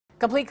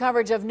Complete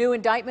coverage of new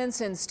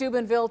indictments in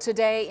Steubenville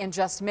today in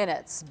just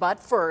minutes. But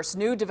first,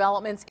 new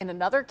developments in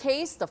another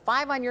case the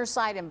Five on Your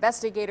Side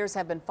investigators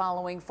have been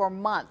following for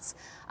months.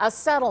 A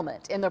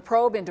settlement in the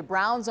probe into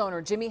Browns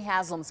owner Jimmy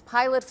Haslam's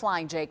Pilot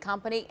Flying J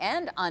company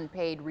and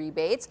unpaid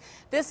rebates.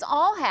 This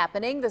all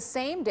happening the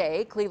same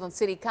day Cleveland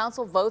City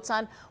Council votes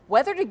on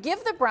whether to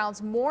give the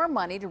Browns more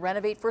money to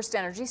renovate First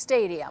Energy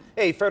Stadium.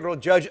 A federal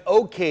judge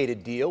okayed a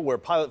deal where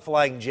Pilot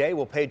Flying J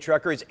will pay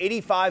truckers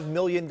 $85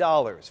 million.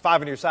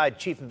 Five on Your Side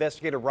Chief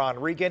Investigator Ron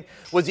Regan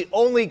was the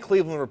only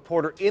Cleveland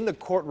reporter in the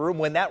courtroom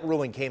when that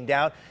ruling came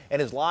down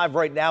and is live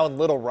right now in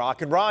Little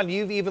Rock. And Ron,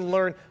 you've even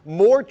learned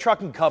more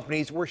trucking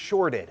companies were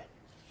shorted.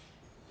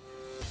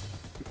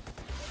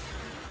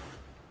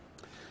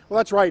 Well,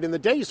 that's right. In the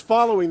days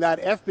following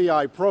that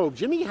FBI probe,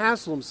 Jimmy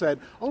Haslam said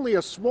only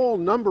a small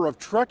number of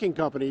trucking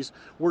companies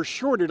were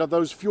shorted of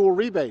those fuel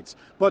rebates.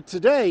 But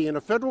today, in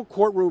a federal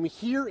courtroom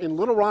here in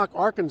Little Rock,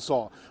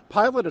 Arkansas,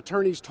 Pilot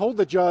attorneys told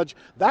the judge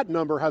that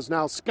number has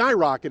now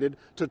skyrocketed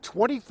to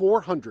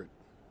 2,400.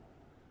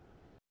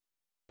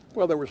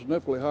 Well, they were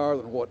significantly higher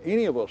than what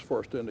any of us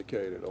first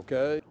indicated,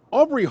 okay?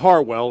 Aubrey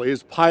Harwell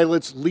is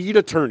Pilot's lead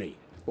attorney.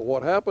 But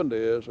what happened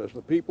is, as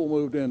the people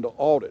moved into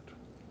audit,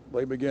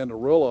 they began to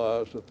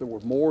realize that there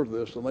was more of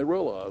this than they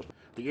realized.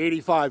 The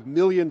 $85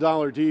 million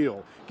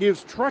deal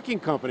gives trucking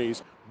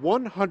companies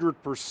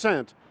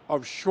 100%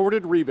 of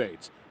shorted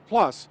rebates,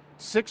 plus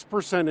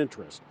 6%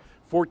 interest.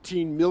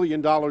 $14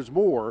 million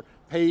more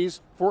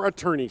pays for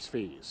attorney's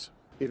fees.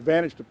 The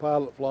advantage to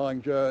Pilot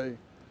Flying J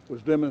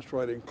was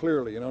demonstrating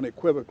clearly and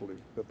unequivocally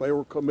that they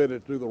were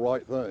committed to do the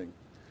right thing.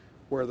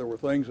 Where there were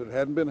things that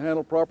hadn't been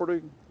handled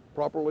properly,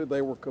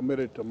 they were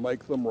committed to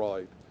make them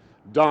right.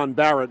 Don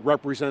Barrett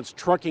represents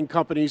trucking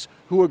companies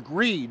who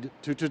agreed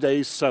to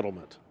today's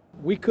settlement.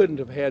 We couldn't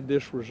have had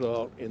this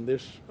result in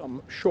this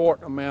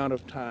short amount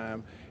of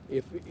time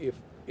if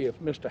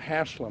Mr.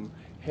 Haslam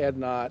had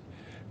not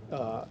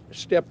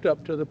stepped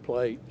up to the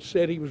plate,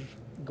 said he was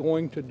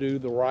going to do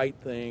the right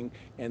thing,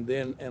 and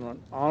then in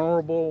an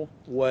honorable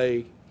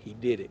way, he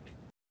did it.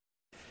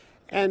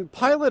 And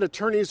Pilot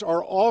attorneys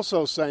are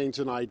also saying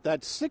tonight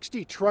that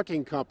 60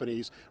 trucking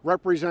companies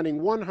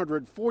representing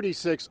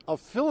 146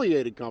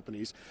 affiliated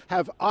companies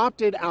have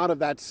opted out of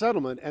that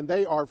settlement, and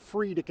they are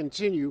free to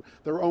continue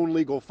their own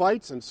legal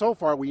fights. And so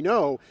far we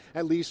know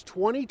at least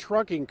 20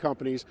 trucking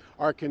companies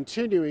are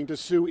continuing to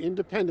sue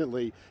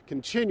independently,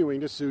 continuing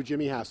to sue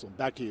Jimmy Haslam.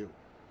 Back to you.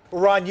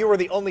 Ron, you were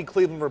the only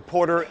Cleveland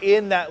reporter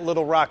in that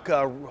Little Rock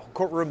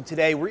courtroom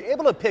today. Were you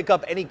able to pick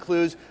up any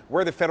clues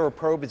where the federal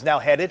probe is now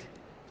headed?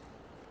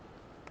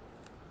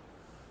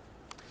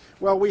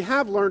 Well, we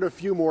have learned a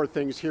few more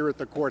things here at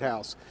the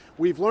courthouse.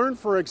 We've learned,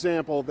 for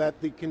example, that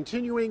the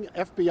continuing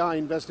FBI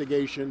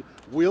investigation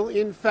will,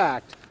 in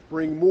fact,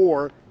 bring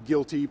more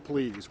guilty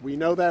pleas. We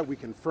know that. We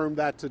confirmed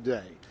that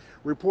today.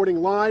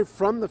 Reporting live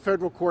from the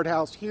federal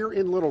courthouse here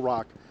in Little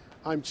Rock,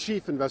 I'm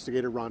Chief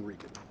Investigator Ron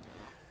Regan.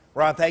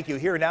 Ron, thank you.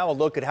 Here now a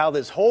look at how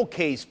this whole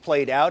case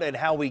played out and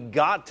how we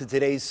got to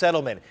today's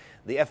settlement.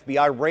 The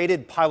FBI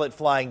raided Pilot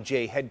Flying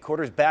J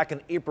headquarters back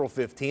on April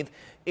 15th.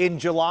 In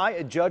July,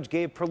 a judge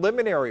gave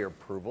preliminary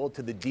approval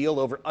to the deal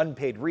over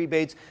unpaid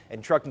rebates,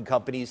 and trucking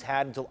companies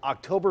had until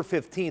October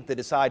 15th to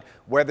decide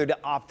whether to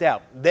opt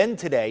out. Then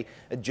today,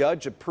 a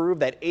judge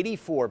approved that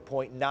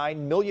 $84.9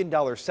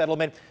 million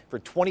settlement for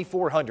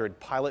 2,400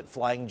 Pilot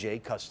Flying J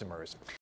customers.